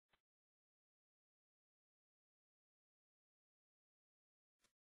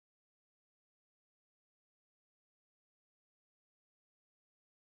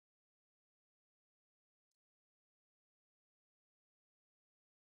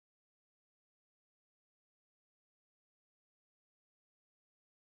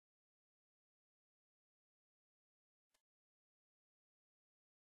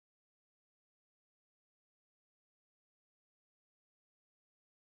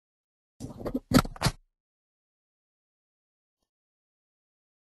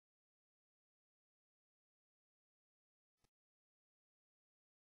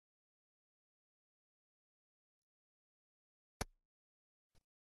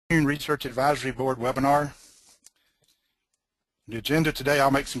Research Advisory Board webinar. The agenda today, I'll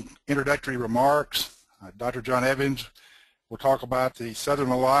make some introductory remarks. Dr. John Evans will talk about the Southern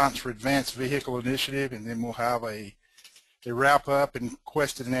Alliance for Advanced Vehicle Initiative, and then we'll have a wrap-up and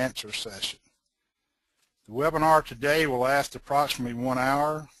question and answer session. The webinar today will last approximately 1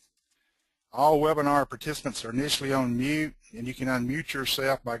 hour. All webinar participants are initially on mute, and you can unmute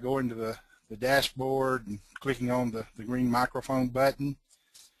yourself by going to the dashboard and clicking on the green microphone button.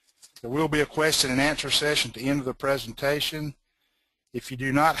 There will be a question and answer session at the end of the presentation. If you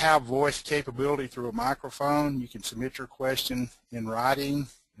do not have voice capability through a microphone, you can submit your question in writing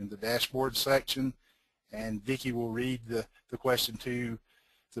in the dashboard section, and Vicki will read the question to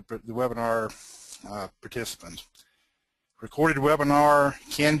the webinar participants. Recorded webinar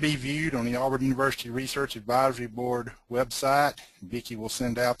can be viewed on the Auburn University Research Advisory Board website. Vicki will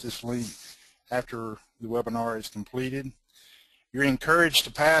send out this link after the webinar is completed. You're encouraged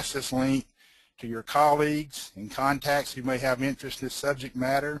to pass this link to your colleagues and contacts who may have interest in this subject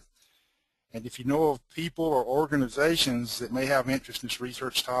matter. And if you know of people or organizations that may have interest in this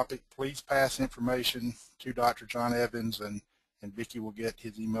research topic, please pass information to Dr. John Evans, and Vicki will get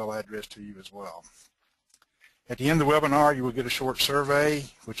his email address to you as well. At the end of the webinar, you will get a short survey,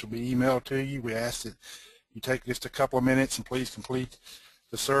 which will be emailed to you. We ask that you take just a couple of minutes and please complete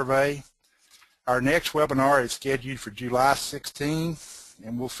the survey. Our next webinar is scheduled for July 16,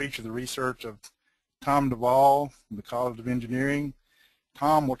 and will feature the research of Tom Duvall from the College of Engineering.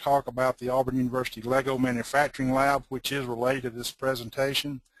 Tom will talk about the Auburn University Lego Manufacturing Lab, which is related to this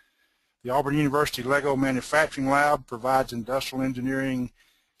presentation. The Auburn University Lego Manufacturing Lab provides industrial engineering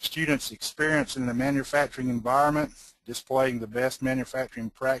students experience in the manufacturing environment, displaying the best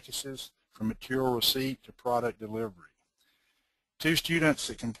manufacturing practices from material receipt to product delivery. Two students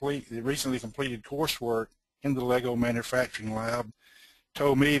that recently completed coursework in the Lego Manufacturing Lab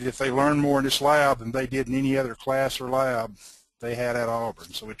told me that they learned more in this lab than they did in any other class or lab they had at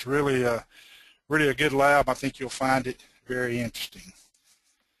Auburn. So it's really a good lab. I think you'll find it very interesting.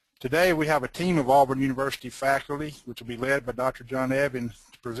 Today we have a team of Auburn University faculty, which will be led by Dr. John Evans,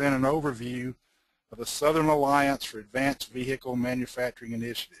 to present an overview of the Southern Alliance for Advanced Vehicle Manufacturing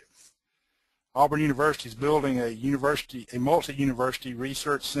Initiative. Auburn University is building a multi-university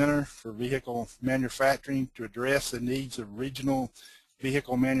research center for vehicle manufacturing to address the needs of regional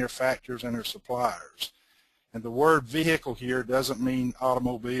vehicle manufacturers and their suppliers. And the word vehicle here doesn't mean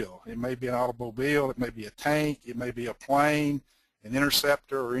automobile. It may be an automobile, it may be a tank, it may be a plane, an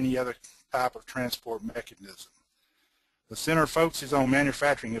interceptor, or any other type of transport mechanism. The center focuses on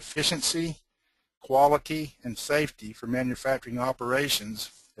manufacturing efficiency, quality, and safety for manufacturing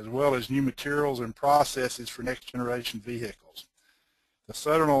operations, as well as new materials and processes for next-generation vehicles. The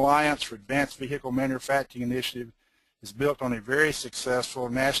Southern Alliance for Advanced Vehicle Manufacturing Initiative is built on a very successful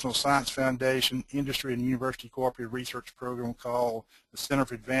National Science Foundation industry and university cooperative research program called the Center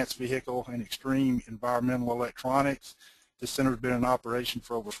for Advanced Vehicle and Extreme Environmental Electronics. This center has been in operation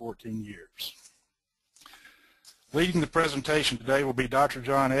for over 14 years. Leading the presentation today will be Dr.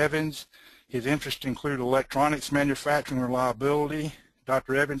 John Evans. His interests include electronics manufacturing reliability.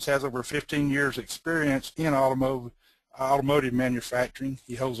 Dr. Evans has over 15 years experience in automotive manufacturing.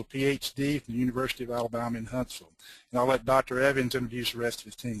 He holds a PhD from the University of Alabama in Huntsville. And I'll let Dr. Evans introduce the rest of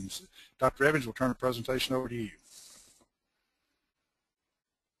his team. So Dr. Evans will turn the presentation over to you.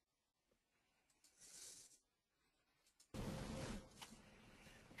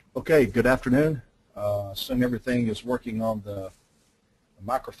 Okay, good afternoon. Assume everything is working on the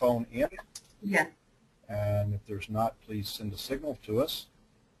microphone in. Yeah. And if there's not, please send a signal to us.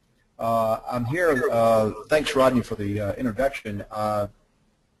 I'm here, thanks Rodney for the introduction.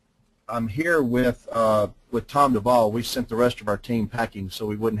 I'm here with Tom Duvall. We sent the rest of our team packing so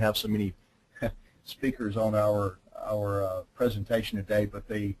we wouldn't have so many speakers on our presentation today, but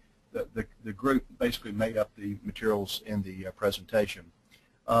the group basically made up the materials in the presentation.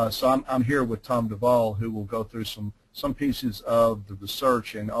 So I'm here with Tom Duvall, who will go through some pieces of the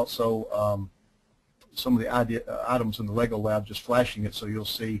research and also some of the items in the Lego lab, just flashing it so you'll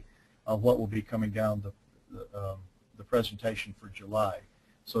see what will be coming down the presentation for July.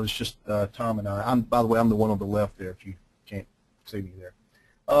 So it's just Tom and I. By the way, I'm the one on the left there if you can't see me there.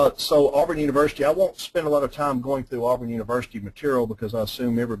 So Auburn University, I won't spend a lot of time going through Auburn University material because I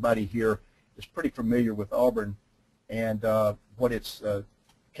assume everybody here is pretty familiar with Auburn and what its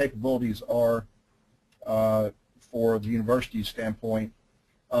capabilities are for the university's standpoint.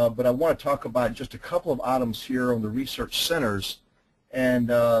 But I want to talk about just a couple of items here on the research centers, and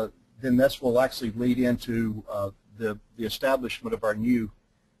then this will actually lead into the establishment of our new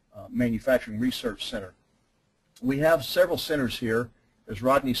Manufacturing Research Center. We have several centers here As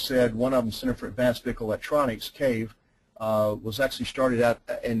Rodney said, one of them, Center for Advanced Vehicle Electronics, CAVE, was actually started out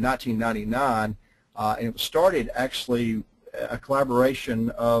in 1999, and it was started actually a collaboration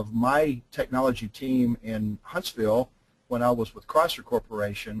of my technology team in Huntsville when I was with Chrysler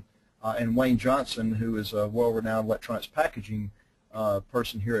Corporation, and Wayne Johnson, who is a world-renowned electronics packaging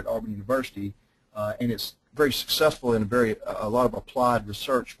person here at Auburn University, and it's very successful in a lot of applied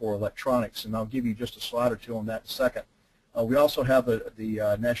research for electronics, and I'll give you just a slide or two on that in a second. We also have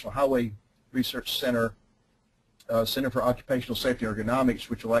the National Highway Research Center, Center for Occupational Safety and Ergonomics,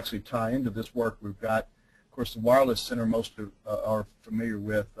 which will actually tie into this work. We've got, of course, the Wireless Center most are familiar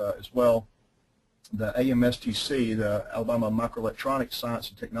with as well. The AMSTC, the Alabama Microelectronics Science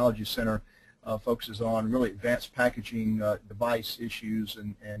and Technology Center, focuses on really advanced packaging device issues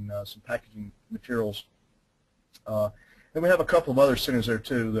and some packaging materials. And we have a couple of other centers there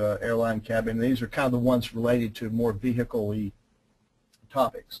too, the airline cabin. These are kind of the ones related to more vehicle-y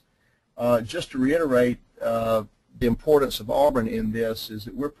topics. Just to reiterate, the importance of Auburn in this is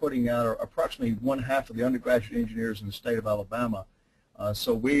that we're putting out approximately 1/2 of the undergraduate engineers in the state of Alabama.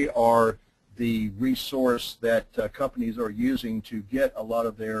 So we are the resource that companies are using to get a lot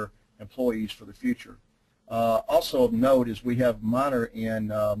of their employees for the future. Also of note is we have minor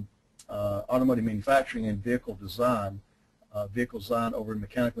in automotive manufacturing and vehicle design. Vehicle design over in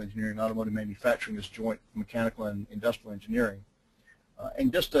mechanical engineering, automotive manufacturing is joint mechanical and industrial engineering.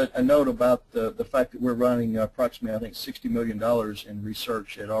 And just a note about the fact that we're running approximately, I think, $60 million in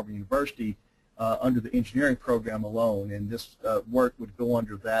research at Auburn University under the engineering program alone, and this work would go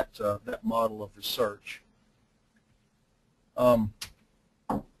under that model of research.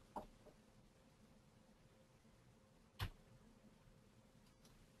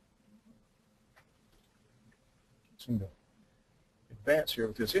 Advance here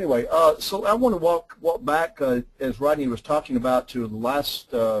with this. Anyway, so I want to walk back, as Rodney was talking about, to the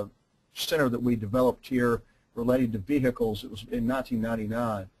last center that we developed here related to vehicles. It was in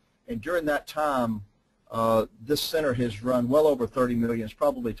 1999. And during that time, this center has run well over 30 million. It's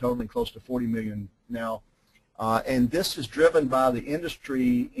probably totaling close to 40 million now. And this is driven by the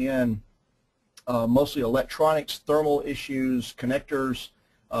industry in mostly electronics, thermal issues, connectors,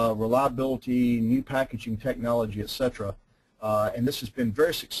 reliability, new packaging technology, etc. And this has been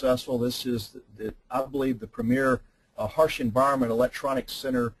very successful. This is, I believe, the premier harsh environment electronics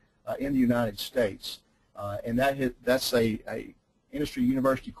center in the United States. And that's a industry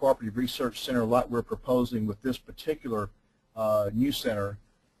university cooperative research center like we're proposing with this particular new center.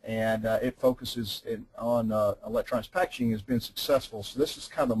 And it focuses on electronics packaging, has been successful. So this is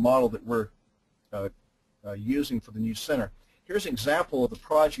kind of the model that we're using for the new center. Here's an example of the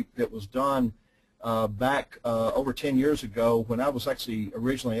project that was done back over 10 years ago when I was actually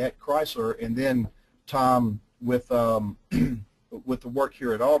originally at Chrysler, and then Tom with with the work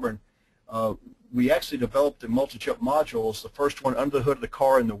here at Auburn. We actually developed the multi-chip modules, the first one under the hood of the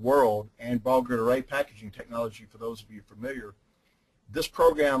car in the world, and ball grid array packaging technology for those of you familiar. This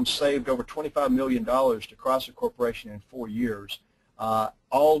program saved over $25 million to Chrysler Corporation in 4 years,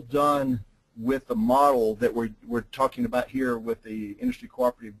 all done with the model that we're talking about here with the Industry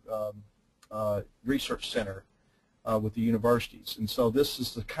Cooperative Research Center with the universities. And so this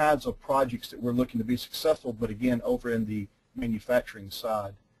is the kinds of projects that we're looking to be successful, but again, over in the manufacturing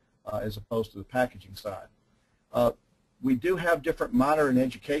side as opposed to the packaging side. We do have different minor in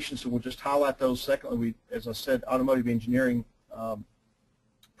education, so we'll just highlight those. Secondly, as I said, automotive engineering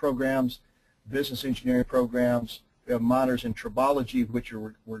programs, business engineering programs. We have minors in tribology, which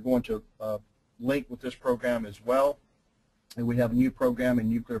we're going to link with this program as well. And we have a new program in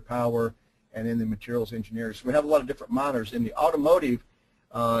nuclear power and in the materials engineering. So we have a lot of different minors. In the automotive,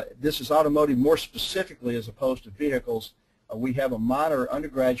 this is automotive more specifically as opposed to vehicles. We have a minor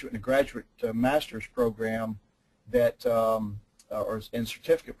undergraduate and a graduate master's program that, and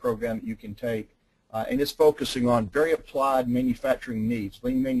certificate program that you can take. And it's focusing on very applied manufacturing needs,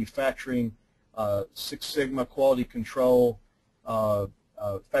 lean manufacturing, Six Sigma quality control,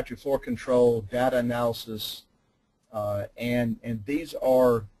 factory floor control, data analysis, and these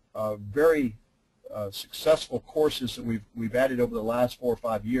are very successful courses that we've added over the last 4 or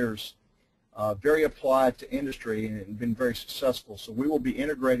 5 years, very applied to industry and been very successful. So we will be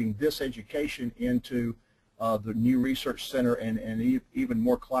integrating this education into the new research center and even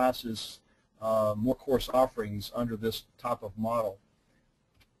more classes, more course offerings under this type of model.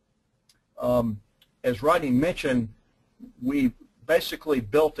 As Rodney mentioned, we basically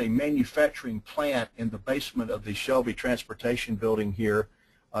built a manufacturing plant in the basement of the Shelby Transportation Building here.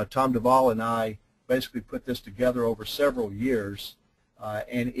 Tom Duvall and I basically put this together over several years,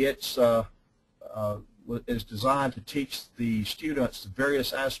 and it's is designed to teach the students the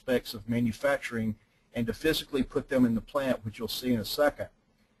various aspects of manufacturing and to physically put them in the plant, which you'll see in a second.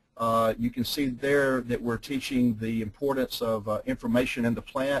 You can see there that we're teaching the importance of information in the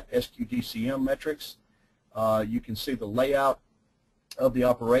plant, SQDCM metrics. You can see the layout of the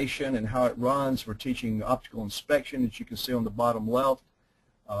operation and how it runs. We're teaching optical inspection, as you can see on the bottom left.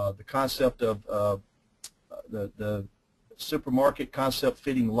 The concept of the supermarket concept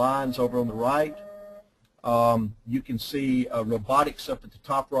fitting lines over on the right. You can see robotics up at the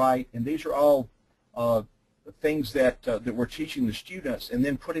top right, and these are all things that that we're teaching the students and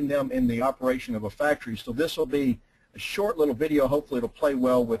then putting them in the operation of a factory. So this will be a short little video. Hopefully it'll play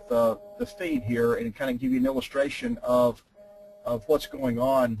well with the feed here and kind of give you an illustration of what's going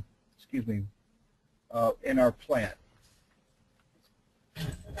on, excuse me, in our plant.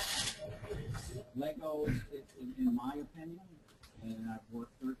 Legos, in my opinion, and I've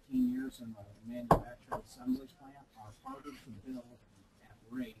worked 13 years in a manufacturing assembly plant, are harder to build at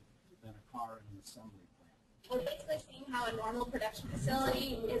rate than a car in an assembly plant. We're basically seeing how a normal production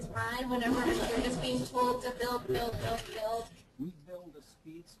facility is run whenever you're just being told to build, build, build, build. We build a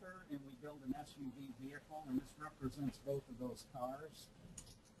speedster and we build an SUV vehicle, and this represents both of those cars.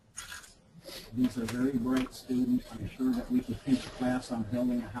 These are very bright students. I'm sure that we could teach a class on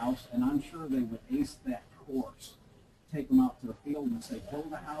building a house, and I'm sure they would ace that course. Take them out to the field and say,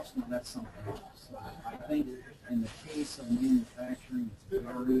 build a house, no, that's something else. I think in the case of manufacturing, it's very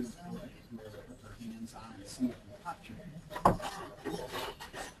important to put their hands on and see it and touch it.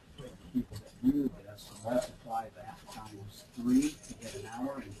 People that do this, multiply that times 3 to get an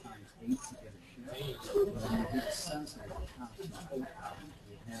hour and times 8 to get a shift. But when you get sense of the constant code count,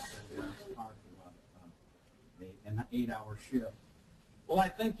 you have to be part of an 8-hour shift. Well, I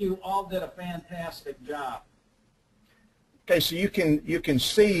think you all did a fantastic job. Okay, so you can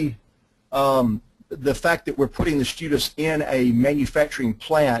see the fact that we're putting the students in a manufacturing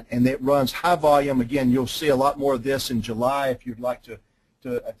plant and it runs high volume. Again, you'll see a lot more of this in July if you'd like to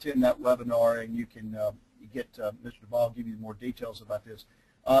attend that webinar, and you can get Mr. Duvall give you more details about this.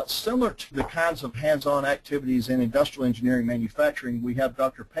 Similar to the kinds of hands-on activities in industrial engineering manufacturing, we have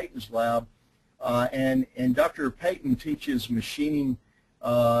Dr. Payton's lab, and Dr. Payton teaches machining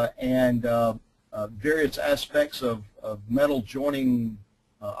and various aspects of metal joining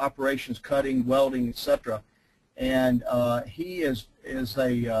operations, cutting, welding, etc. And he is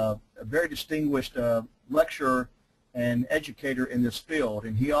a very distinguished lecturer and educator in this field,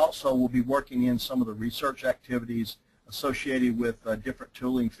 and he also will be working in some of the research activities associated with different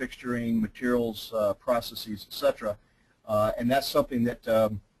tooling, fixturing, materials, processes, etc. And that's something that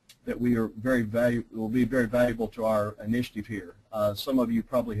that we are will be very valuable to our initiative here. Some of you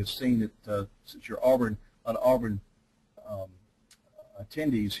probably have seen it since you're Auburn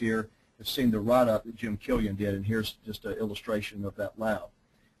attendees here have seen the write-up that Jim Killian did, and here's just an illustration of that lab.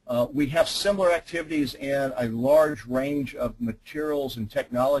 We have similar activities in a large range of materials and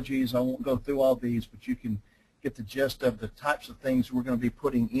technologies. I won't go through all these, but you can get the gist of the types of things we're going to be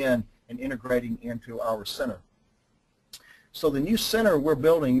putting in and integrating into our center. So the new center we're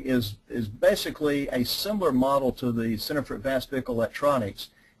building is basically a similar model to the Center for Advanced Vehicle Electronics,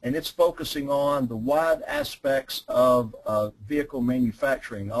 and it's focusing on the wide aspects of vehicle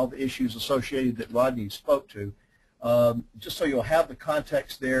manufacturing, all the issues associated that Rodney spoke to. Just so you'll have the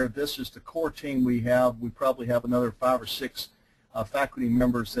context there, this is the core team we have. We probably have another 5 or 6 faculty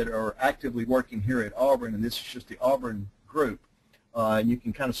members that are actively working here at Auburn, and this is just the Auburn group. And you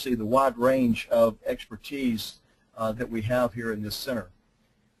can kind of see the wide range of expertise that we have here in this center.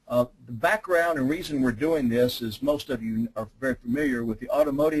 The background and reason we're doing this is most of you are very familiar with the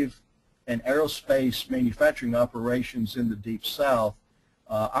automotive and aerospace manufacturing operations in the Deep South.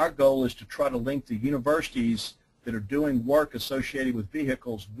 Our goal is to try to link the universities that are doing work associated with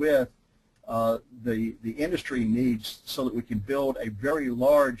vehicles with the industry needs, so that we can build a very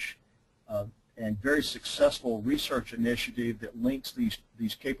large and very successful research initiative that links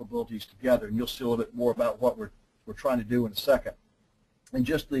these capabilities together. And you'll see a little bit more about what we're trying to do in a second. And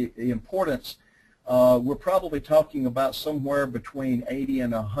just the importance, we're probably talking about somewhere between $80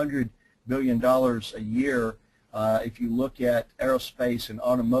 and $100 billion a year if you look at aerospace and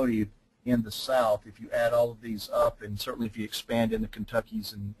automotive in the South, if you add all of these up, and certainly if you expand into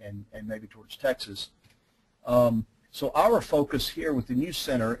Kentucky's and maybe towards Texas. So our focus here with the new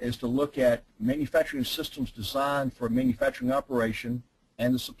center is to look at manufacturing systems designed for manufacturing operation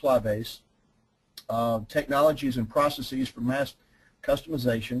and the supply base, technologies and processes for mass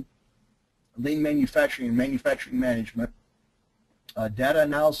customization, lean manufacturing and manufacturing management, data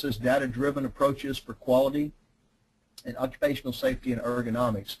analysis, data-driven approaches for quality, and occupational safety and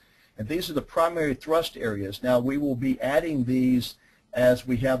ergonomics. And these are the primary thrust areas. Now, we will be adding these as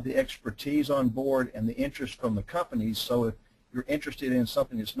we have the expertise on board and the interest from the companies. So if you're interested in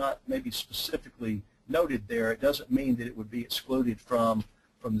something that's not maybe specifically noted there, it doesn't mean that it would be excluded from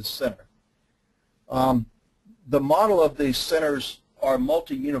the center. The model of these centers are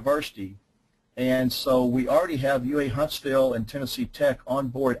multi-university, and so we already have UA Huntsville and Tennessee Tech on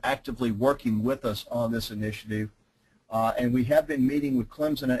board actively working with us on this initiative. And we have been meeting with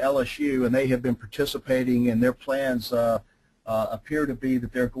Clemson and LSU, and they have been participating, and their plans appear to be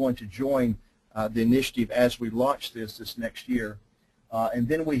that they're going to join the initiative as we launch this next year. And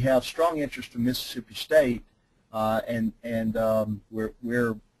then we have strong interest from Mississippi State, and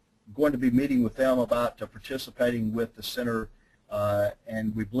we're going to be meeting with them about participating with the center,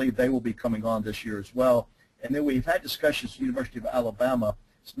 and we believe they will be coming on this year as well. And then we've had discussions with the University of Alabama.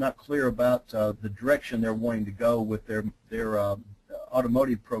 It's not clear about the direction they're wanting to go with their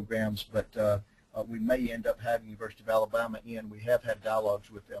automotive programs, but we may end up having University of Alabama in. We have had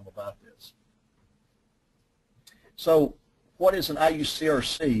dialogues with them about this. So what is an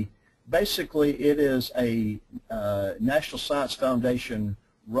IUCRC? Basically, it is a National Science Foundation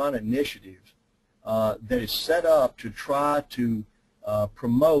run initiative that is set up to try to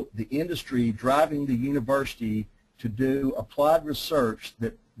promote the industry driving the university to do applied research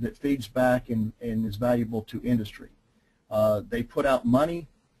that feeds back and is valuable to industry. They put out money,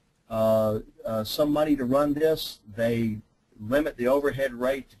 some money to run this. They limit the overhead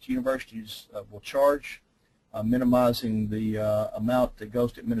rate that universities will charge, minimizing the amount that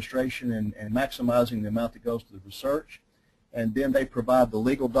goes to administration and maximizing the amount that goes to the research. And then they provide the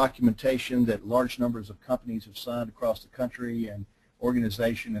legal documentation that large numbers of companies have signed across the country and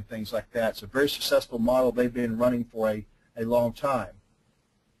organization and things like that. It's a very successful model. They've been running for a long time.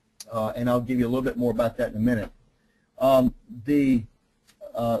 And I'll give you a little bit more about that in a minute. The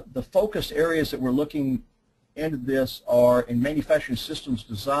focus areas that we're looking into this are in manufacturing systems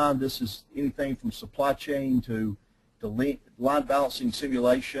design. This is anything from supply chain to line balancing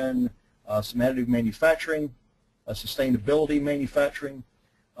simulation, some additive manufacturing, sustainability manufacturing,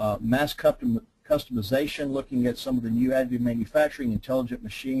 mass customization, looking at some of the new additive manufacturing, intelligent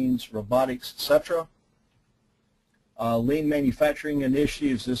machines, robotics, etc. Lean manufacturing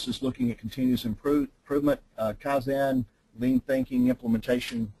initiatives, this is looking at continuous improvement, Kaizen, lean thinking,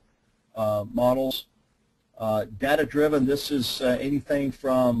 implementation models. Data-driven, this is anything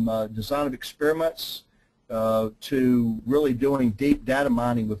from design of experiments to really doing deep data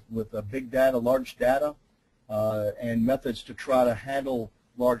mining with big data, large data, and methods to try to handle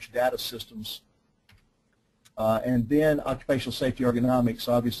large data systems. And then occupational safety ergonomics,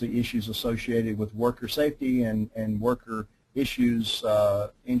 obviously issues associated with worker safety and worker issues,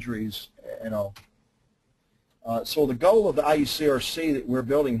 injuries, and all. So the goal of the IUCRC that we're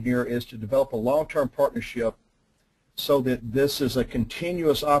building here is to develop a long-term partnership so that this is a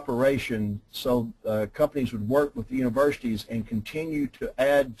continuous operation, so companies would work with the universities and continue to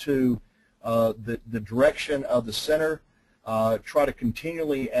add to the direction of the center, try to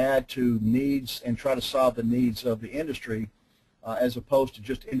continually add to needs and try to solve the needs of the industry as opposed to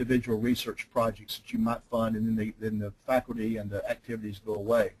just individual research projects that you might fund and then the faculty and the activities go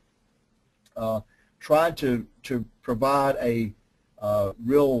away. Trying to provide a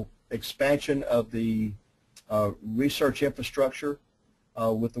real expansion of the research infrastructure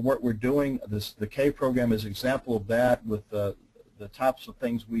with the work we're doing. The K program is an example of that with the types of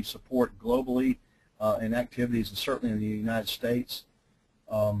things we support globally in activities, and certainly in the United States.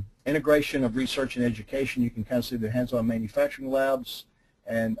 Integration of research and education, you can kind of see the hands-on manufacturing labs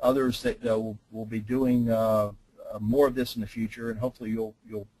and others that will be doing more of this in the future, and hopefully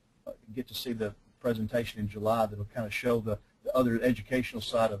you'll get to see the presentation in July that will kind of show the other educational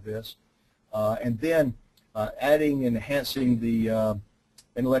side of this. And then adding and enhancing the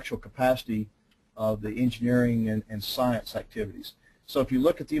intellectual capacity of the engineering and science activities. So if you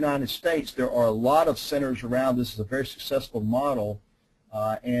look at the United States, there are a lot of centers around. This is a very successful model,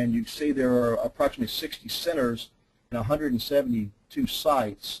 and you see there are approximately 60 centers and 172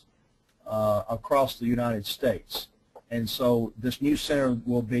 sites across the United States. And so this new center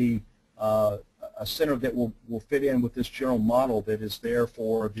will be a center that will fit in with this general model that is there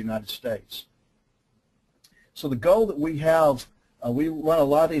for the United States. So the goal that we have, we run a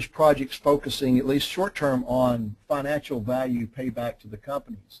lot of these projects focusing, at least short-term, on financial value payback to the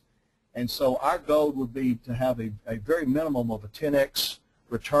companies. And so our goal would be to have a very minimum of a 10x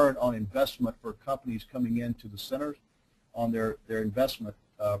return on investment for companies coming into the centers on their investment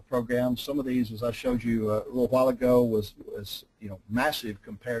programs. Some of these, as I showed you a little while ago, was massive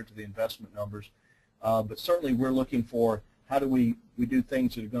compared to the investment numbers. But certainly we're looking for how do we do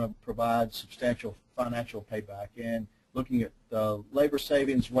things that are going to provide substantial financial payback, and looking at labor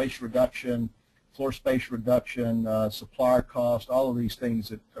savings, waste reduction, floor space reduction, supplier cost, all of these things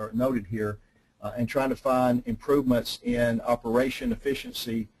that are noted here, and trying to find improvements in operation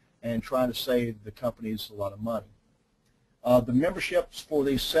efficiency and trying to save the companies a lot of money. The memberships for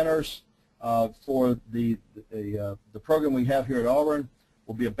these centers for the program we have here at Auburn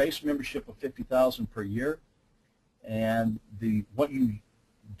will be a base membership of $50,000 per year, and what you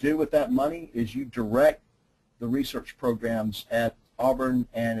do with that money is you direct the research programs at Auburn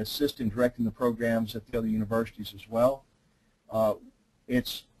and assist in directing the programs at the other universities as well.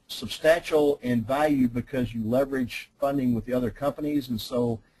 It's substantial in value because you leverage funding with the other companies, and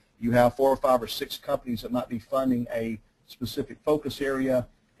so you have 4 or 5 or 6 companies that might be funding a specific focus area,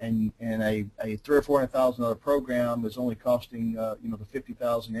 and a $300,000 or $400,000 program is only costing the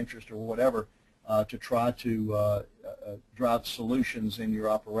 $50,000 interest or whatever to try to drive solutions in your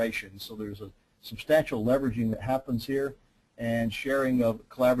operation. So there's a substantial leveraging that happens here, and sharing of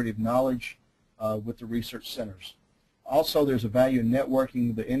collaborative knowledge with the research centers. Also, there's a value in networking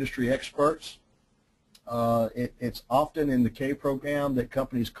with the industry experts. It's often in the K program that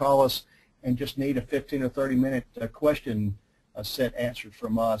companies call us and just need a 15 or 30-minute question set answered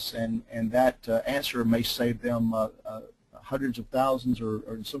from us, and that answer may save them hundreds of thousands or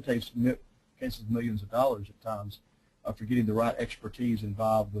in some cases millions of dollars at times for getting the right expertise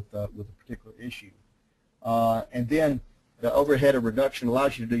involved with a particular issue. And then the overhead of reduction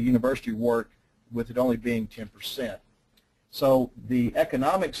allows you to do university work with it only being 10%. So the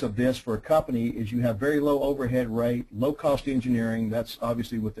economics of this for a company is you have very low overhead rate, low cost engineering. That's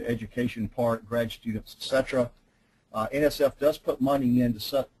obviously with the education part, grad students, etc. NSF does put money in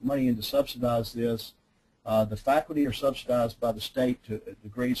to subsidize this. The faculty are subsidized by the state to a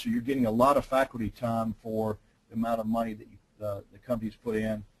degree, so you're getting a lot of faculty time for the amount of money that the companies put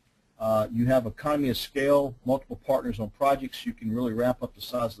in. You have economy of scale, multiple partners on projects. You can really ramp up the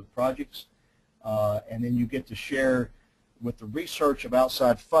size of the projects. And then you get to share with the research of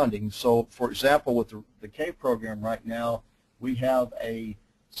outside funding. So, for example, with the K program right now, we have a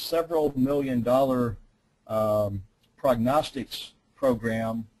several $million prognostics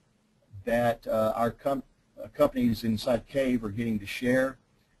program that our companies inside CAVE are getting to share.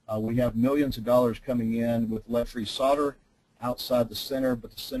 We have millions of dollars coming in with lead-free solder outside the center, but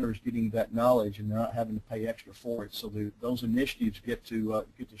the center is getting that knowledge and they're not having to pay extra for it. So those initiatives get to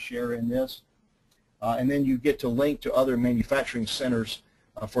share in this. And then you get to link to other manufacturing centers.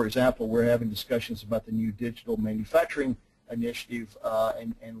 For example, we're having discussions about the new digital manufacturing initiative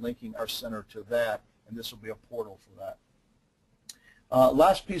and linking our center to that, and this will be a portal for that.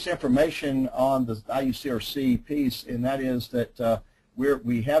 Last piece of information on the IUCRC piece, and that is that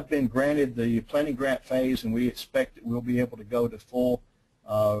we have been granted the planning grant phase, and we expect that we'll be able to go to full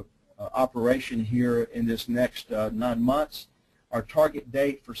operation here in this next 9 months. Our target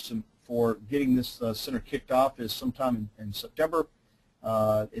date for getting this center kicked off is sometime in September.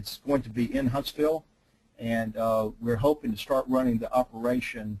 It's going to be in Huntsville, and we're hoping to start running the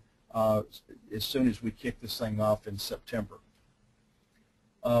operation as soon as we kick this thing off in September.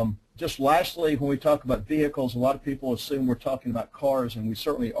 Just lastly, when we talk about vehicles, a lot of people assume we're talking about cars, and we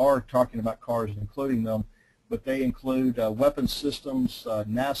certainly are talking about cars and including them, but they include weapons systems,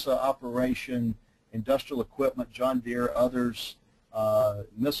 NASA operation, industrial equipment, John Deere, others,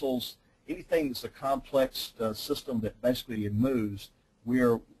 missiles, anything that's a complex system that basically moves,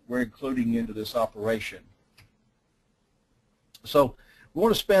 we're including into this operation. So we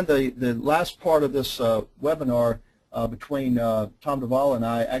want to spend the last part of this webinar between Tom Duvall and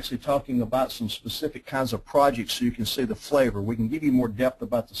I actually talking about some specific kinds of projects so you can see the flavor. We can give you more depth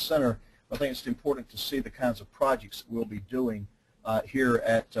about the center, but I think it's important to see the kinds of projects that we'll be doing here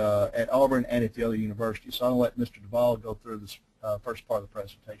at Auburn and at the other universities. So I'll let Mr. Duvall go through this first part of the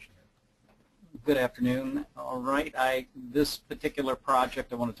presentation. Good afternoon. All right, this particular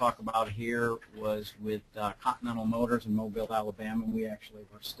project I want to talk about here was with Continental Motors in Mobile, Alabama. We actually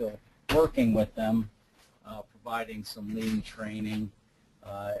were still working with them, providing some lean training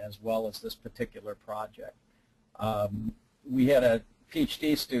as well as this particular project. We had a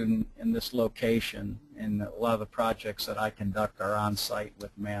PhD student in this location, and a lot of the projects that I conduct are on site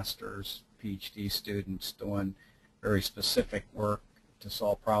with master's PhD students doing very specific work to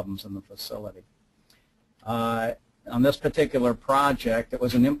solve problems in the facility. On this particular project, it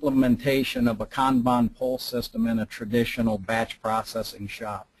was an implementation of a Kanban pull system in a traditional batch processing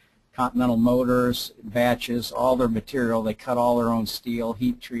shop. Continental Motors batches all their material, they cut all their own steel,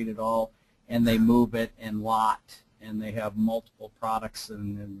 heat treat it all, and they move it in lot. And they have multiple products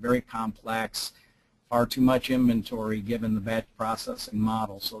and very complex far too much inventory given the batch processing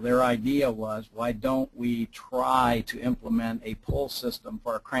model. So their idea was, why don't we try to implement a pull system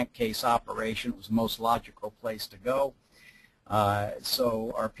for our crankcase operation? It was the most logical place to go.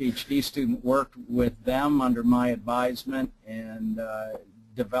 So our PhD student worked with them under my advisement and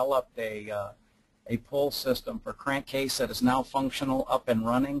developed a pull system for crankcase that is now functional, up and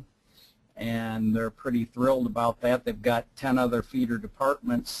running. And they're pretty thrilled about that. They've got 10 other feeder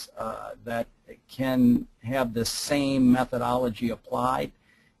departments that can have the same methodology applied,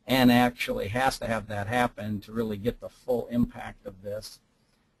 and actually has to have that happen to really get the full impact of this.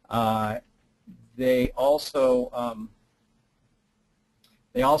 They also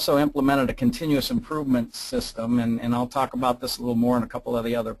implemented a continuous improvement system, and I'll talk about this a little more in a couple of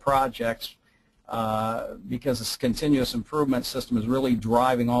the other projects. Because this continuous improvement system is really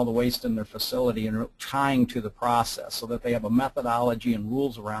driving all the waste in their facility and tying to the process so that they have a methodology and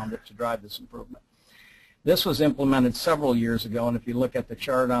rules around it to drive this improvement. This was implemented several years ago, and if you look at the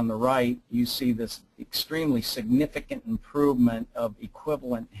chart on the right, you see this extremely significant improvement of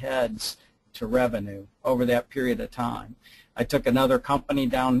equivalent heads to revenue over that period of time. I took another company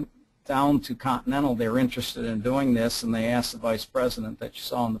down to Continental. They were interested in doing this, and they asked the vice president that you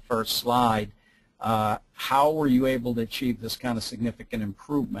saw on the first slide, how were you able to achieve this kind of significant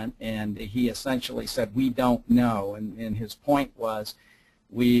improvement? And he essentially said, we don't know. And his point was,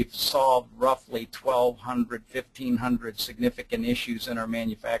 we've solved roughly 1,200, 1,500 significant issues in our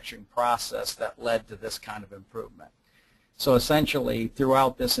manufacturing process that led to this kind of improvement. So essentially,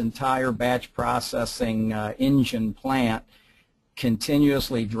 throughout this entire batch processing engine plant,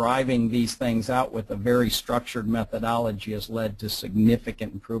 continuously driving these things out with a very structured methodology has led to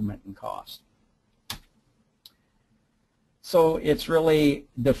significant improvement in cost. So it's really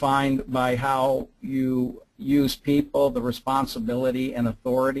defined by how you use people, the responsibility and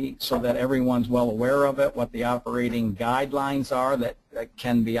authority, so that everyone's well aware of it, what the operating guidelines are that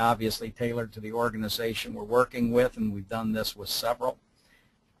can be obviously tailored to the organization we're working with, and we've done this with several.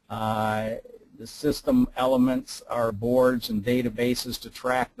 The system elements are boards and databases to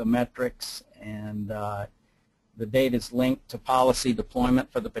track the metrics, and the data is linked to policy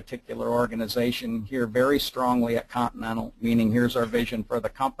deployment for the particular organization. Here very strongly at Continental, meaning here's our vision for the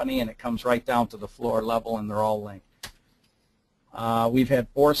company, and it comes right down to the floor level, and they're all linked. We've had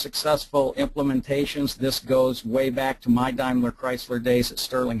 4 successful implementations. This goes way back to my Daimler Chrysler days at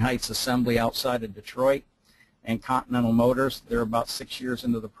Sterling Heights Assembly outside of Detroit, and Continental Motors. They're about 6 years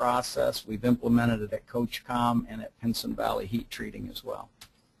into the process. We've implemented it at Coachcom and at Pinson Valley Heat Treating as well.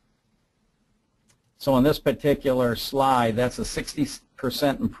 So on this particular slide, that's a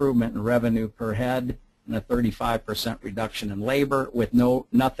 60% improvement in revenue per head and a 35% reduction in labor, with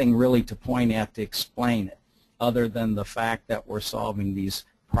nothing really to point at to explain it, other than the fact that we're solving these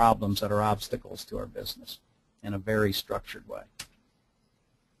problems that are obstacles to our business in a very structured way.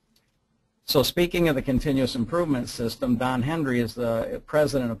 So speaking of the continuous improvement system, Don Hendry is the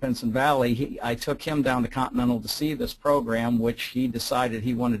president of Pinson Valley. I took him down to Continental to see this program, which he decided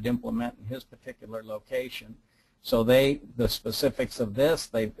he wanted to implement in his particular location. So the specifics of this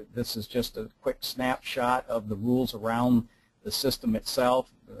is just a quick snapshot of the rules around the system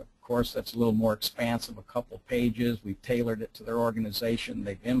itself. Of course, that's a little more expansive, a couple pages. We've tailored it to their organization.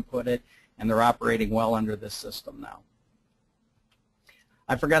 They've input it, and they're operating well under this system now.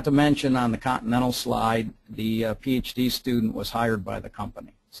 I forgot to mention on the Continental slide, the PhD student was hired by the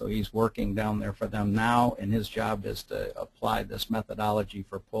company. So he's working down there for them now, and his job is to apply this methodology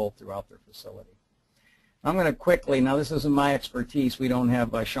for pull throughout their facility. I'm going to quickly, now this isn't my expertise, we don't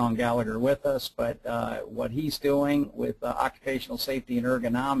have Sean Gallagher with us, but what he's doing with occupational safety and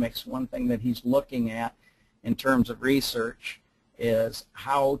ergonomics, one thing that he's looking at in terms of research is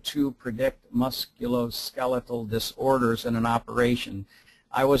how to predict musculoskeletal disorders in an operation.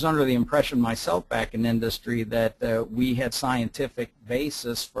 I was under the impression myself back in industry that we had scientific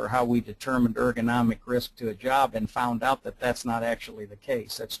basis for how we determined ergonomic risk to a job, and found out that that's not actually the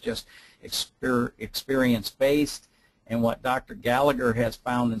case. That's just experience-based, and what Dr. Gallagher has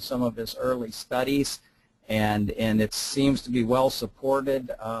found in some of his early studies, and it seems to be well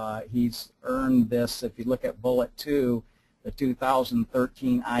supported. He's earned this, if you look at bullet 2, the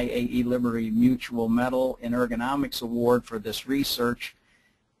 2013 IAE Liberty Mutual Medal in Ergonomics Award for this research.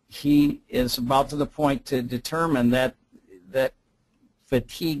 He is about to the point to determine that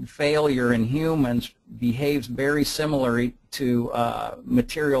fatigue failure in humans behaves very similarly to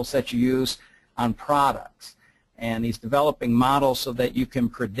materials that you use on products. And he's developing models so that you can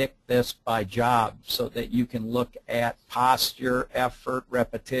predict this by job, so that you can look at posture, effort,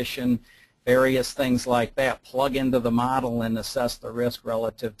 repetition, various things like that, plug into the model and assess the risk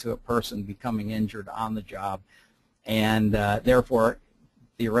relative to a person becoming injured on the job. And therefore,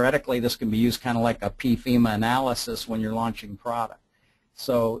 theoretically, this can be used kind of like a PFEMA analysis when you're launching product.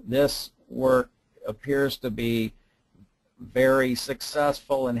 So this work appears to be very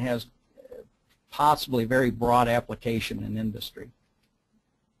successful and has possibly very broad application in industry.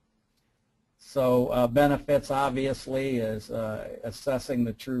 So benefits, obviously, is assessing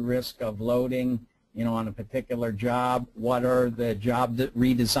the true risk of loading, on a particular job. What are the job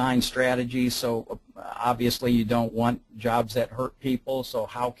redesign strategies? So obviously you don't want jobs that hurt people, so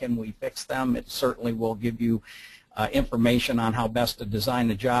how can we fix them? It certainly will give you information on how best to design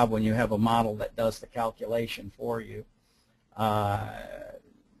the job when you have a model that does the calculation for you.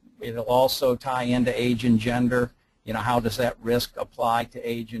 It'll also tie into age and gender. How does that risk apply to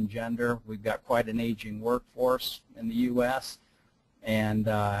age and gender? We've got quite an aging workforce in the U.S. and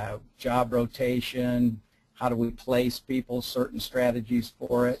job rotation, how do we place people, certain strategies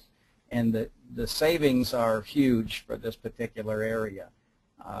for it, and the savings are huge for this particular area.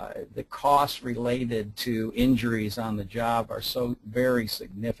 The costs related to injuries on the job are so very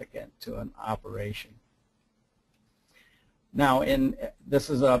significant to an operation. Now, this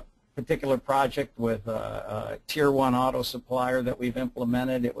is a particular project with a Tier 1 auto supplier that we've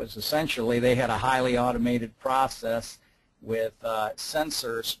implemented. It was essentially, they had a highly automated process with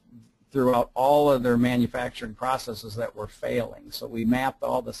sensors throughout all of their manufacturing processes that were failing. So we mapped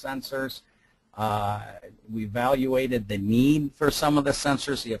all the sensors. We evaluated the need for some of the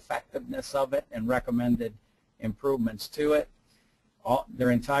sensors, the effectiveness of it, and recommended improvements to it.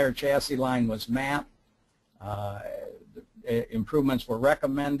 Their entire chassis line was mapped. Improvements were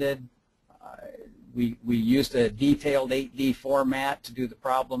recommended. We used a detailed 8D format to do the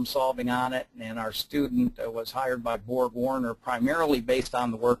problem solving on it, and our student was hired by Borg Warner primarily based on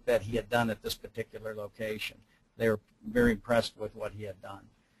the work that he had done at this particular location. They were very impressed with what he had done.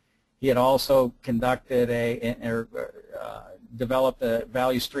 He had also conducted developed a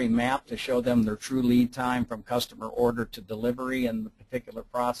value stream map to show them their true lead time from customer order to delivery in the particular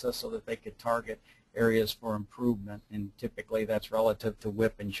process so that they could target areas for improvement, and typically that's relative to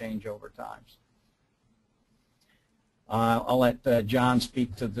WIP and changeover times. I'll let John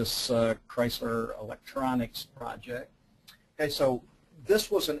speak to this Chrysler Electronics project. Okay, so this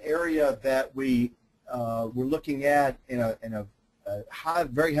was an area that we were looking at in a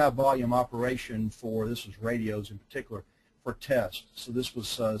very high volume operation for, this was radios in particular, for test. So this was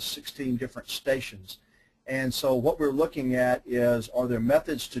 16 different stations. And so what we're looking at is, are there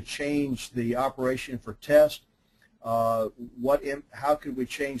methods to change the operation for test? How could we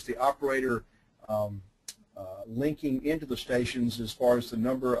change the operator linking into the stations as far as the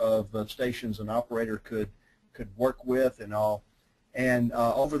number of stations an operator could work with and all? And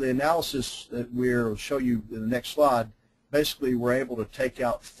over the analysis that we'll show you in the next slide, basically we're able to take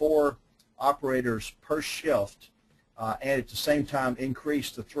out 4 operators per shift and at the same time increase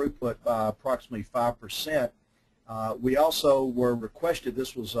the throughput by approximately 5%. We also were requested,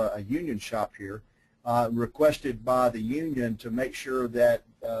 this was a union shop here, requested by the union to make sure that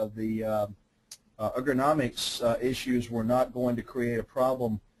the ergonomics issues were not going to create a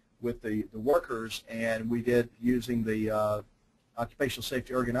problem with the workers, and we did, using the occupational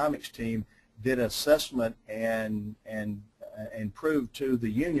safety ergonomics team, did assessment and proved to the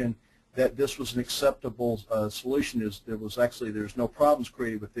union that this was an acceptable solution. There's no problems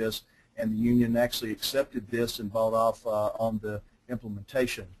created with this, and the union actually accepted this and bought off on the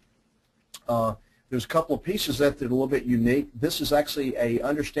implementation. There's a couple of pieces that are a little bit unique. This is actually an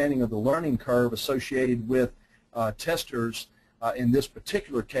understanding of the learning curve associated with testers in this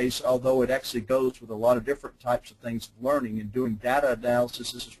particular case, although it actually goes with a lot of different types of things of learning and doing data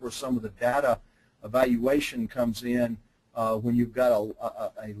analysis. This is where some of the data evaluation comes in when you've got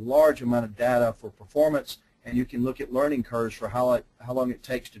a large amount of data for performance, and you can look at learning curves for how long it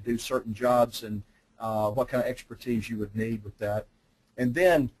takes to do certain jobs and what kind of expertise you would need with that. And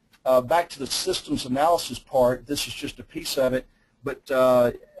then back to the systems analysis part, this is just a piece of it, but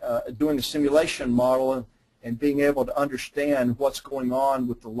doing a simulation model and being able to understand what's going on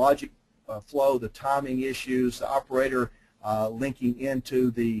with the logic flow, the timing issues, the operator linking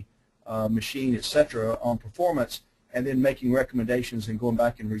into the machine, etc., on performance, and then making recommendations and going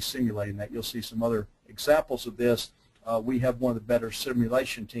back and resimulating that. You'll see some other examples of this. We have one of the better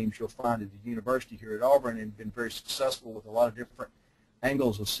simulation teams you'll find at the university here at Auburn, and been very successful with a lot of different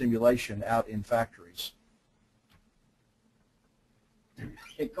angles of simulation out in factories.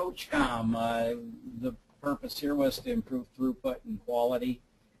 At CoachCom, the purpose here was to improve throughput and quality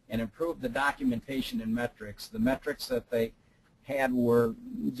and improve the documentation and metrics. The metrics that they had were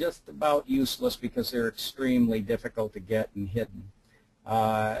just about useless because they're extremely difficult to get and hidden.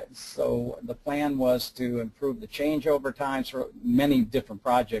 So the plan was to improve the changeover times for many different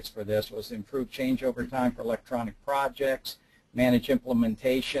projects. For this was improve changeover time for electronic projects, manage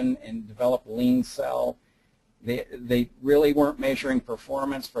implementation, and develop lean cell. They really weren't measuring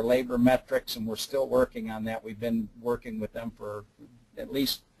performance for labor metrics, and we're still working on that. We've been working with them for at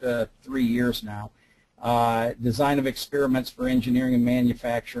least 3 years now. Design of experiments for engineering and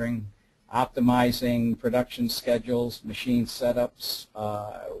manufacturing, optimizing production schedules, machine setups.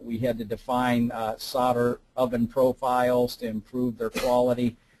 We had to define solder oven profiles to improve their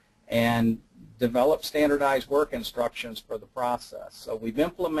quality, and develop standardized work instructions for the process. So we've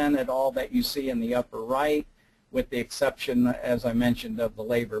implemented all that you see in the upper right, with the exception, as I mentioned, of the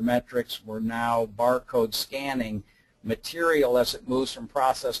labor metrics. We're now barcode scanning material as it moves from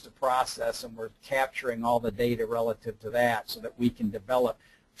process to process, and we're capturing all the data relative to that so that we can develop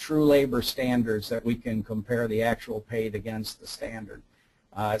true labor standards that we can compare the actual paid against the standard.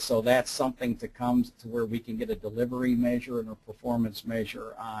 So that's something to come to where we can get a delivery measure and a performance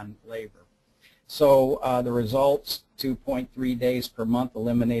measure on labor. So the results, 2.3 days per month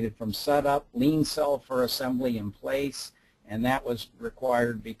eliminated from setup, lean cell for assembly in place, and that was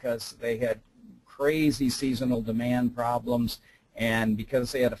required because they had crazy seasonal demand problems, and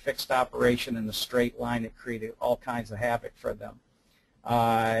because they had a fixed operation in a straight line, it created all kinds of havoc for them.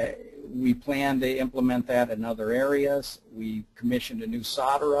 We plan to implement that in other areas. We commissioned a new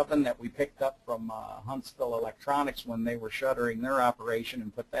solder oven that we picked up from Huntsville Electronics when they were shuttering their operation,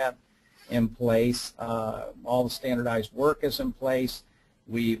 and put that in place. All the standardized work is in place.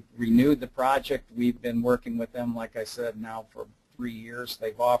 We've renewed the project. We've been working with them, like I said, now for 3 years.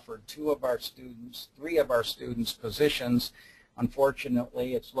 They've offered 3 of our students positions.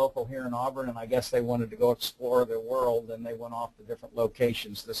 Unfortunately, it's local here in Auburn, and I guess they wanted to go explore the world, and they went off to different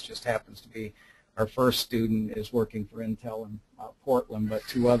locations. This just happens to be our first student is working for Intel in Portland, but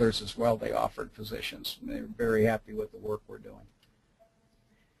 2 others as well they offered positions. They're very happy with the work we're doing.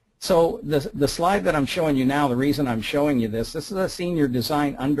 So the slide that I'm showing you now, the reason I'm showing you this is a senior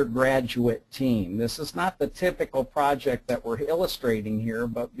design undergraduate team. This is not the typical project that we're illustrating here,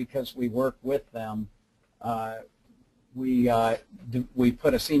 but because we work with them, we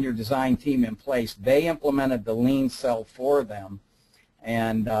put a senior design team in place. They implemented the lean cell for them,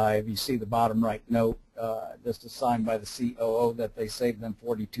 and if you see the bottom right note, this is signed by the COO that they saved them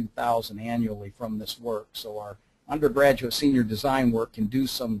 $42,000 annually from this work. So our undergraduate senior design work can do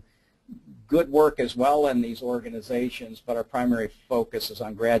some good work as well in these organizations, but our primary focus is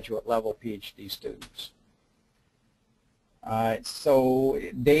on graduate level PhD students. So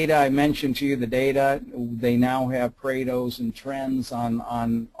data, I mentioned to you the data. They now have Paretos and trends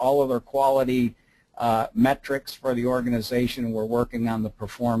on all of their quality metrics for the organization. We're working on the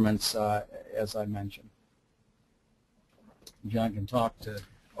performance, as I mentioned. John can talk to.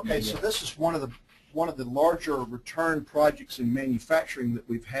 Okay, so this is one of the larger return projects in manufacturing that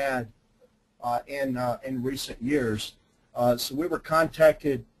we've had in recent years. So we were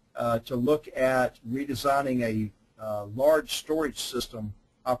contacted to look at redesigning a large storage system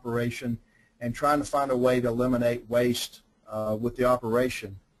operation and trying to find a way to eliminate waste with the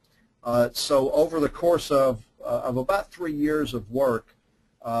operation. So over the course of about 3 years of work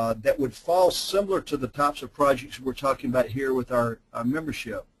that would fall similar to the types of projects we're talking about here with our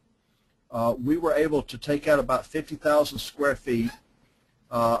membership, we were able to take out about 50,000 square feet,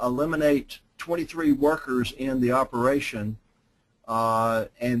 eliminate 23 workers in the operation,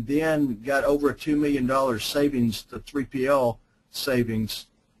 and then got over $2 million savings, the 3PL savings.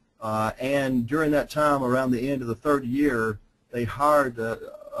 And during that time, around the end of the 3rd year, they hired, it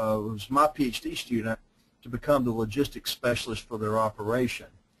was my PhD student, to become the logistics specialist for their operation.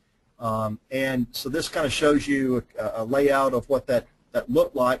 And so this kind of shows you a layout of what that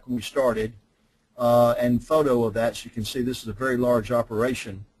looked like when we started, and photo of that. So you can see this is a very large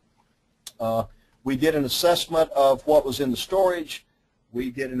operation. We did an assessment of what was in the storage. We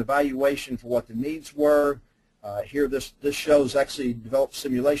did an evaluation for what the needs were. Here this shows actually developed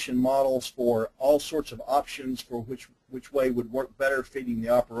simulation models for all sorts of options for which way would work better feeding the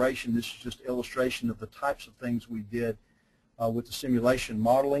operation. This is just illustration of the types of things we did with the simulation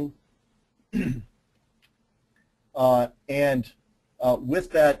modeling.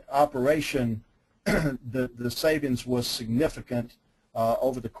 With that operation, the savings was significant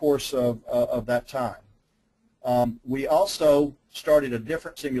over the course of that time. We also started a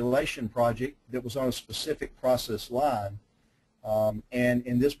different simulation project that was on a specific process line, and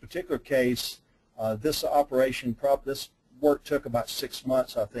in this particular case, this operation, work took about 6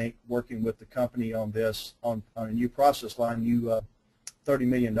 months, I think, working with the company on this, on a new process line, new $30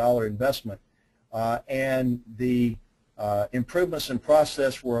 million investment. And the improvements in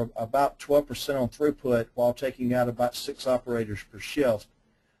process were about 12% on throughput while taking out about 6 operators per shift.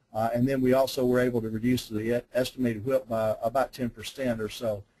 And then we also were able to reduce the estimated WIP by about 10% or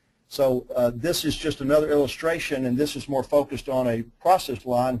so. So this is just another illustration, and this is more focused on a process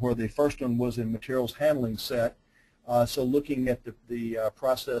line where the first one was in materials handling set. So looking at the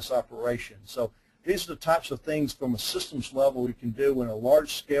process operation. So these are the types of things from a systems level we can do in a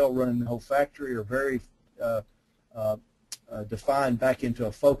large scale running the whole factory, or very defined back into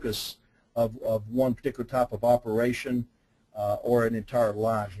a focus of one particular type of operation or an entire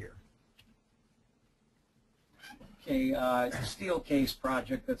line here. Okay, steel case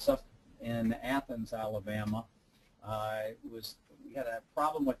project that's up in Athens, Alabama. We had a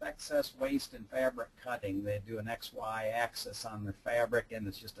problem with excess waste in fabric cutting. They do an XY axis on the fabric, and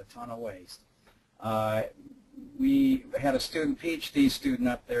it's just a ton of waste. We had a PhD student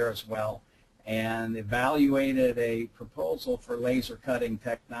up there as well, and evaluated a proposal for laser cutting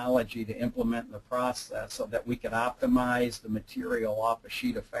technology to implement in the process so that we could optimize the material off a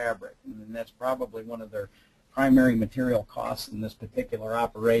sheet of fabric. And that's probably one of their primary material costs in this particular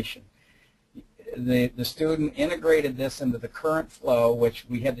operation. The student integrated this into the current flow, which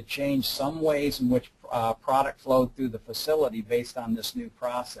we had to change some ways in which product flowed through the facility based on this new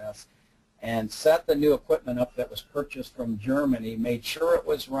process, and set the new equipment up that was purchased from Germany, made sure it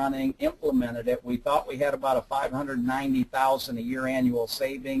was running, implemented it. We thought we had about a $590,000 a year annual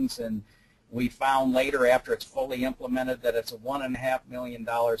savings, and we found later after it's fully implemented that it's a $1.5 million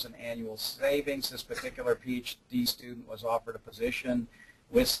in annual savings. This particular PhD student was offered a position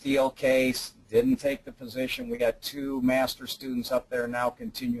with Steelcase, didn't take the position. We got 2 master students up there now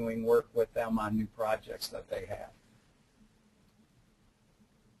continuing work with them on new projects that they have.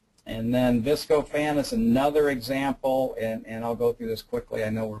 And then Viscofan is another example, and I'll go through this quickly. I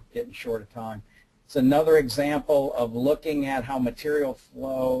know we're getting short of time. It's another example of looking at how material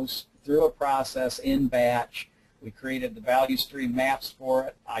flows through a process in batch. We created the value stream maps for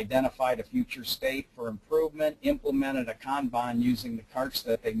it, identified a future state for improvement, implemented a Kanban using the carts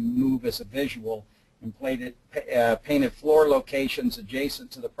that they move as a visual, and painted floor locations adjacent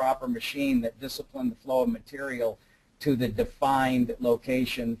to the proper machine that disciplined the flow of material to the defined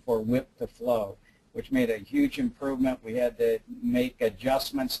location for WIP to flow, which made a huge improvement. We had to make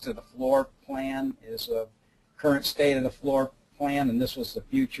adjustments to the floor plan. Is a current state of the floor plan, and this was the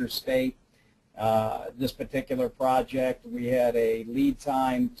future state. This particular project, we had a lead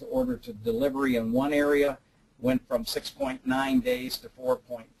time to order to delivery in one area, went from 6.9 days to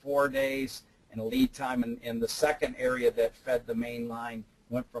 4.4 days, and a lead time in the second area that fed the main line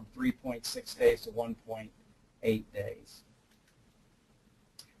went from 3.6 days to 1.8 days.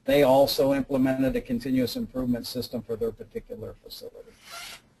 They also implemented a continuous improvement system for their particular facility.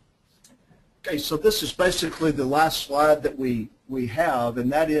 Okay, so this is basically the last slide that we have,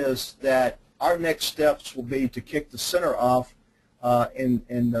 and that is that our next steps will be to kick the center off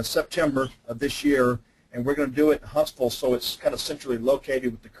in September of this year, and we're going to do it in Huntsville, so it's kind of centrally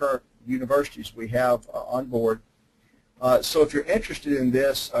located with the current universities we have on board. So if you're interested in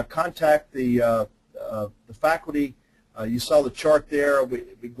this, contact the faculty. You saw the chart there.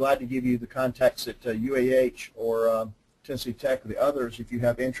 We'd be glad to give you the contacts at UAH or Tennessee Tech or the others. If you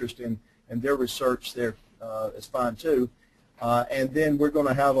have interest in their research, there is fine too. And then we're going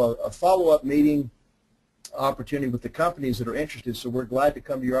to have a follow-up meeting opportunity with the companies that are interested. So we're glad to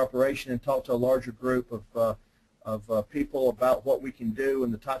come to your operation and talk to a larger group of people about what we can do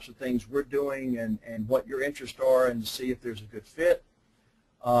and the types of things we're doing and what your interests are, and to see if there's a good fit.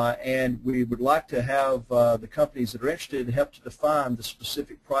 And we would like to have the companies that are interested help to define the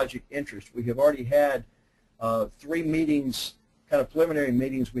specific project interest. We have already had 3 meetings, kind of preliminary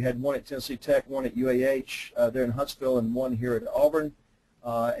meetings. We had one at Tennessee Tech, one at UAH there in Huntsville, and one here at Auburn.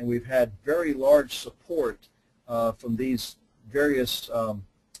 And we've had very large support from these various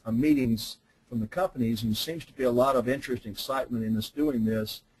meetings from the companies, and there seems to be a lot of interest and excitement in us doing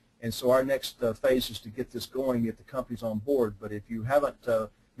this. And so our next phase is to get this going, get the companies on board. But if you haven't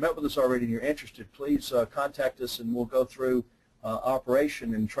met with us already and you're interested, please contact us, and we'll go through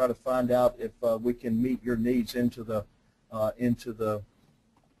operation and try to find out if we can meet your needs into our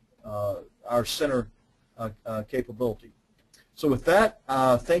center capability. So with that,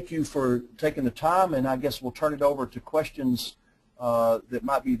 thank you for taking the time, and I guess we'll turn it over to questions that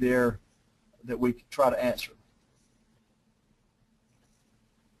might be there that we can try to answer.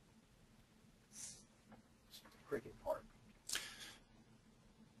 Cricket part.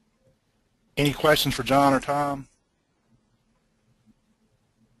 Any questions for John or Tom?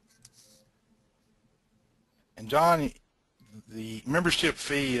 John, the membership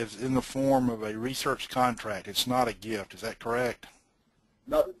fee is in the form of a research contract. It's not a gift. Is that correct?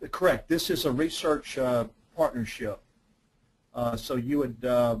 No, correct. This is a research partnership. So you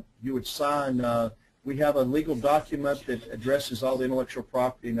would sign. We have a legal document that addresses all the intellectual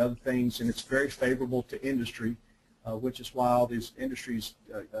property and other things, and it's very favorable to industry, which is why all these industries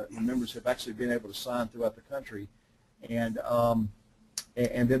members have actually been able to sign throughout the country.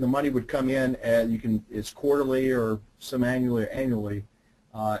 And then the money would come in, and it's quarterly or semi-annually or annually,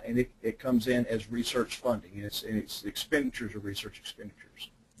 and it comes in as research funding. And its expenditures are research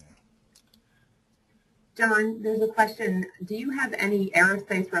expenditures. John, there's a question. Do you have any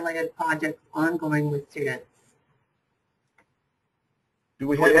aerospace-related projects ongoing with students? Do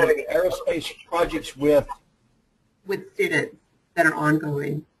we have any aerospace projects with students that are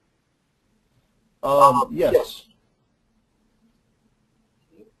ongoing? Yes.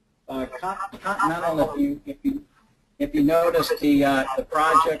 Continental, if you notice the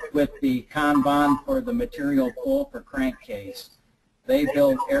project with the Kanban for the material pull for crankcase, they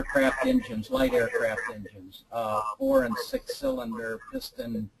build aircraft engines, light aircraft engines, 4- and 6-cylinder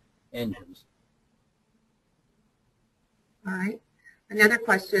piston engines. All right. Another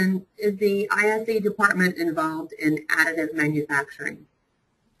question, is the ISE department involved in additive manufacturing?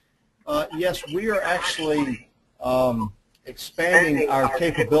 Yes, we are actually expanding our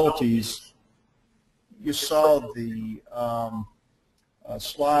capabilities. You saw the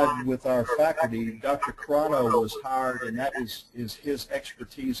slide with our faculty. Dr. Carano was hired, and that is his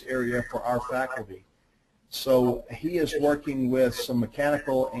expertise area for our faculty. So he is working with some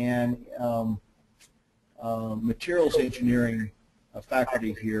mechanical and materials engineering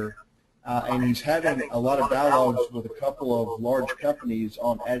faculty here, and he's having a lot of dialogues with a couple of large companies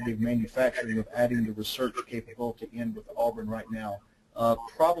on additive manufacturing, of adding the research capability in with Auburn right now,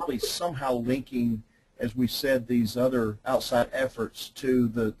 probably somehow linking, as we said, these other outside efforts to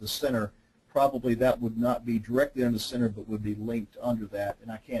the center. Probably that would not be directly under the center, but would be linked under that.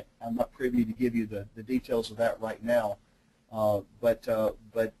 And I'm not privy to give you the details of that right now. But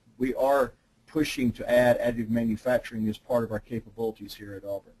we are pushing to add additive manufacturing as part of our capabilities here at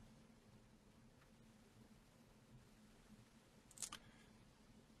Auburn.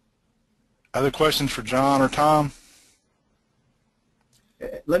 Other questions for John or Tom?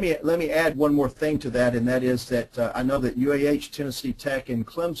 Let me add one more thing to that, and that is that I know that UAH, Tennessee Tech, and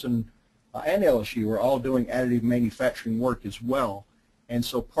Clemson and LSU are all doing additive manufacturing work as well. And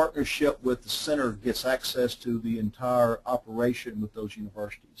so partnership with the center gets access to the entire operation with those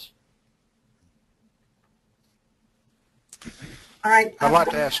universities. All right. I'd like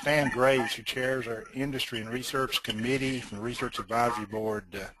to ask Stan Graves, who chairs our Industry and Research Committee from the Research Advisory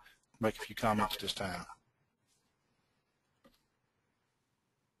Board, to make a few comments this time.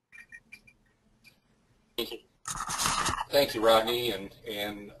 Thank you, Rodney,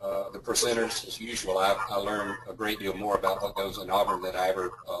 and the presenters. As usual, I learned a great deal more about what goes in Auburn than I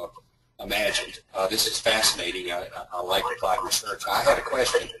ever imagined. This is fascinating. I like applied research. I had a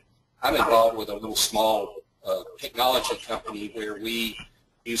question. I'm involved with a little small technology company where we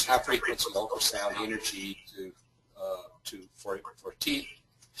use high-frequency ultrasound energy for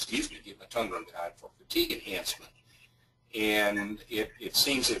get my tongue untied, for fatigue enhancement. And it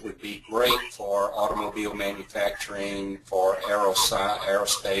seems it would be great for automobile manufacturing, for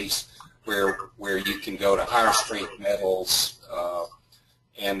aerospace, where you can go to higher strength metals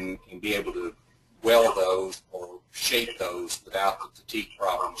and be able to weld those or shape those without the fatigue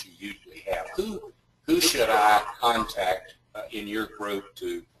problems you usually have. Who should I contact in your group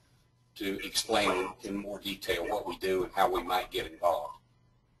to explain in more detail what we do and how we might get involved?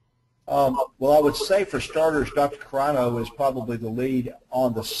 Well, I would say for starters, Dr. Carano is probably the lead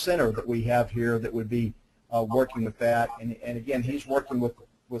on the center that we have here that would be working with that. And again, he's working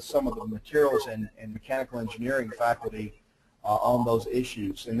with some of the materials and mechanical engineering faculty on those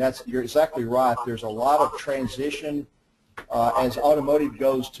issues. And you're exactly right. There's a lot of transition as automotive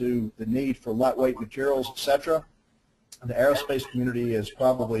goes to the need for lightweight materials, etc. The aerospace community is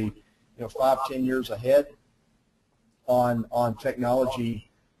probably 5-10 years ahead on technology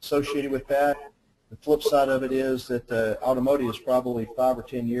associated with that. The flip side of it is that the automotive is probably 5 or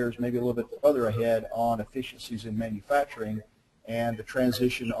 10 years, maybe a little bit further ahead on efficiencies in manufacturing, and the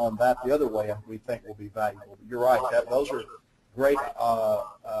transition on that the other way we think will be valuable. But you're right, those are great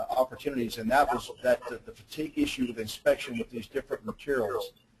opportunities, and the fatigue issue with inspection with these different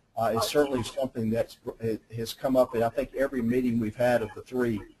materials is certainly something that has come up in I think every meeting we've had of the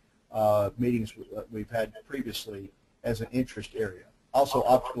 3 meetings we've had previously as an interest area. Also,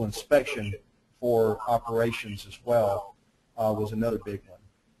 optical inspection for operations as well was another big one.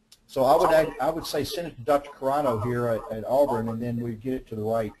 So I would say send it to Dr. Carano here at Auburn, and then we get it to the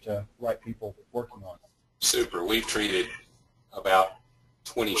right people working on it. Super. We've treated about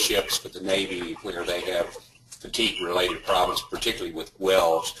 20 ships with the Navy where they have fatigue-related problems, particularly with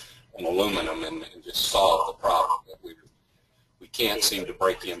welds and aluminum, and just solve the problem. But we can't seem to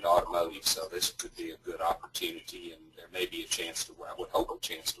break into automotive, so this could be a good opportunity, and there may be a chance to, I would hope, a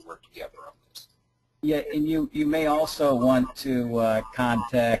chance to work together on this. Yeah, and you may also want to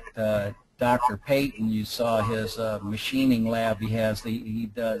contact Dr. Payton. You saw his machining lab. He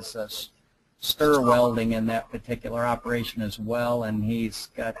does stir welding in that particular operation as well, and he's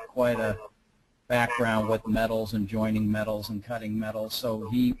got quite a background with metals and joining metals and cutting metals, so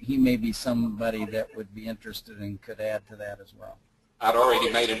he may be somebody that would be interested and could add to that as well. I'd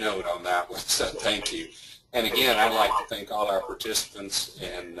already made a note on that one, so thank you. And again, I'd like to thank all our participants,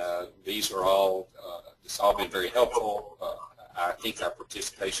 and these are all, it's all been very helpful. I think our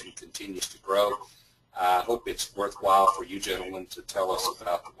participation continues to grow. I hope it's worthwhile for you gentlemen to tell us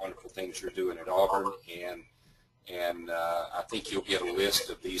about the wonderful things you're doing at Auburn, and I think you'll get a list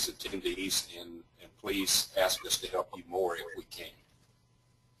of these attendees, and please ask us to help you more if we can.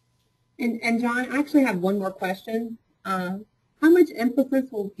 And John, I actually have one more question. How much emphasis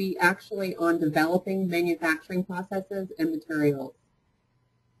will be actually on developing manufacturing processes and materials?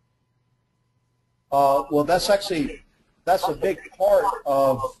 Well, that's a big part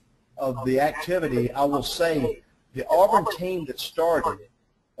of the activity. I will say the Auburn team that started,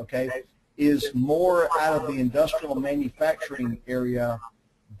 okay, is more out of the industrial manufacturing area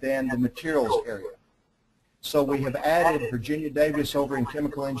than the materials area. So we have added Virginia Davis over in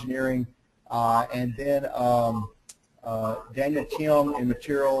chemical engineering, and then Daniel Kim in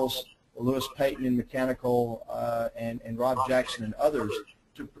materials, Lewis Payton in mechanical, and Rob Jackson and others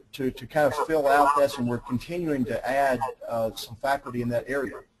to kind of fill out this, and we're continuing to add some faculty in that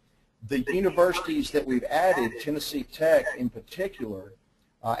area. The universities that we've added, Tennessee Tech in particular,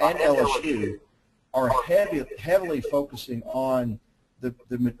 and LSU, are heavily focusing on the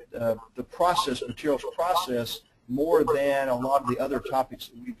materials process more than a lot of the other topics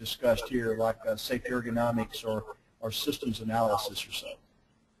that we've discussed here, like safe ergonomics or systems analysis or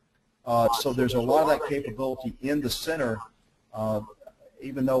so. So there's a lot of that capability in the center.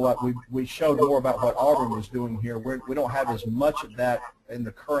 Even though we showed more about what Auburn was doing here, we don't have as much of that in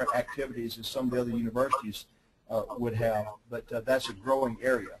the current activities as some of the other universities would have, but that's a growing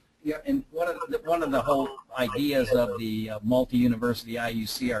area. Yeah, and one of the whole ideas of the multi-university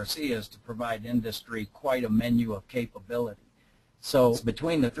IUCRC is to provide industry quite a menu of capability. So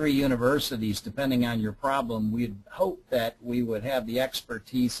between the three universities, depending on your problem, we'd hope that we would have the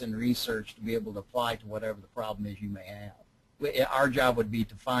expertise and research to be able to apply to whatever the problem is you may have. Our job would be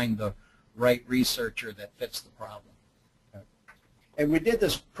to find the right researcher that fits the problem. And we did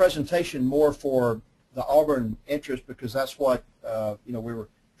this presentation more for the Auburn interest because that's what we were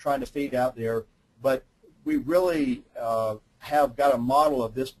trying to feed out there. But we really have got a model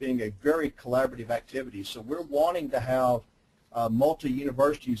of this being a very collaborative activity. So we're wanting to have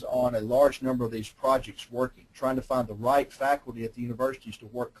multi-universities on a large number of these projects working, trying to find the right faculty at the universities to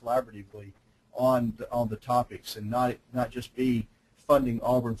work collaboratively on the topics, and not just be funding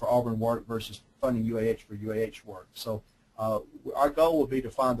Auburn for Auburn work versus funding UAH for UAH work. So our goal will be to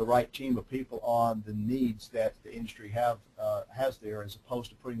find the right team of people on the needs that the industry has there, as opposed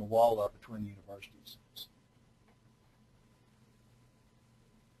to putting a wall up between the universities.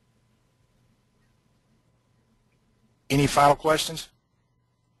 Any final questions?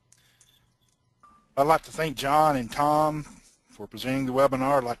 I'd like to thank John and Tom for presenting the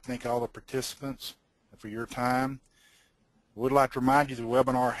webinar. I'd like to thank all the participants for your time. I would like to remind you the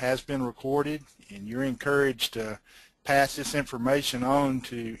webinar has been recorded, and you're encouraged to pass this information on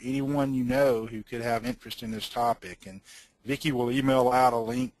to anyone you know who could have interest in this topic. And Vicki will email out a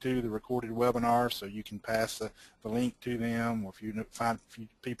link to the recorded webinar so you can pass the link to them, or if you find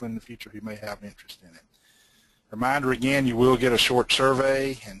people in the future who may have interest in it. Reminder again, you will get a short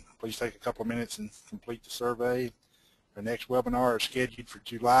survey, and please take a couple of minutes and complete the survey. The next webinar is scheduled for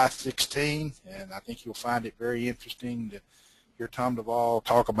July 16, and I think you'll find it very interesting to hear Tom Duvall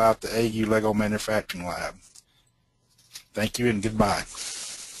talk about the AU Lego Manufacturing Lab. Thank you and goodbye.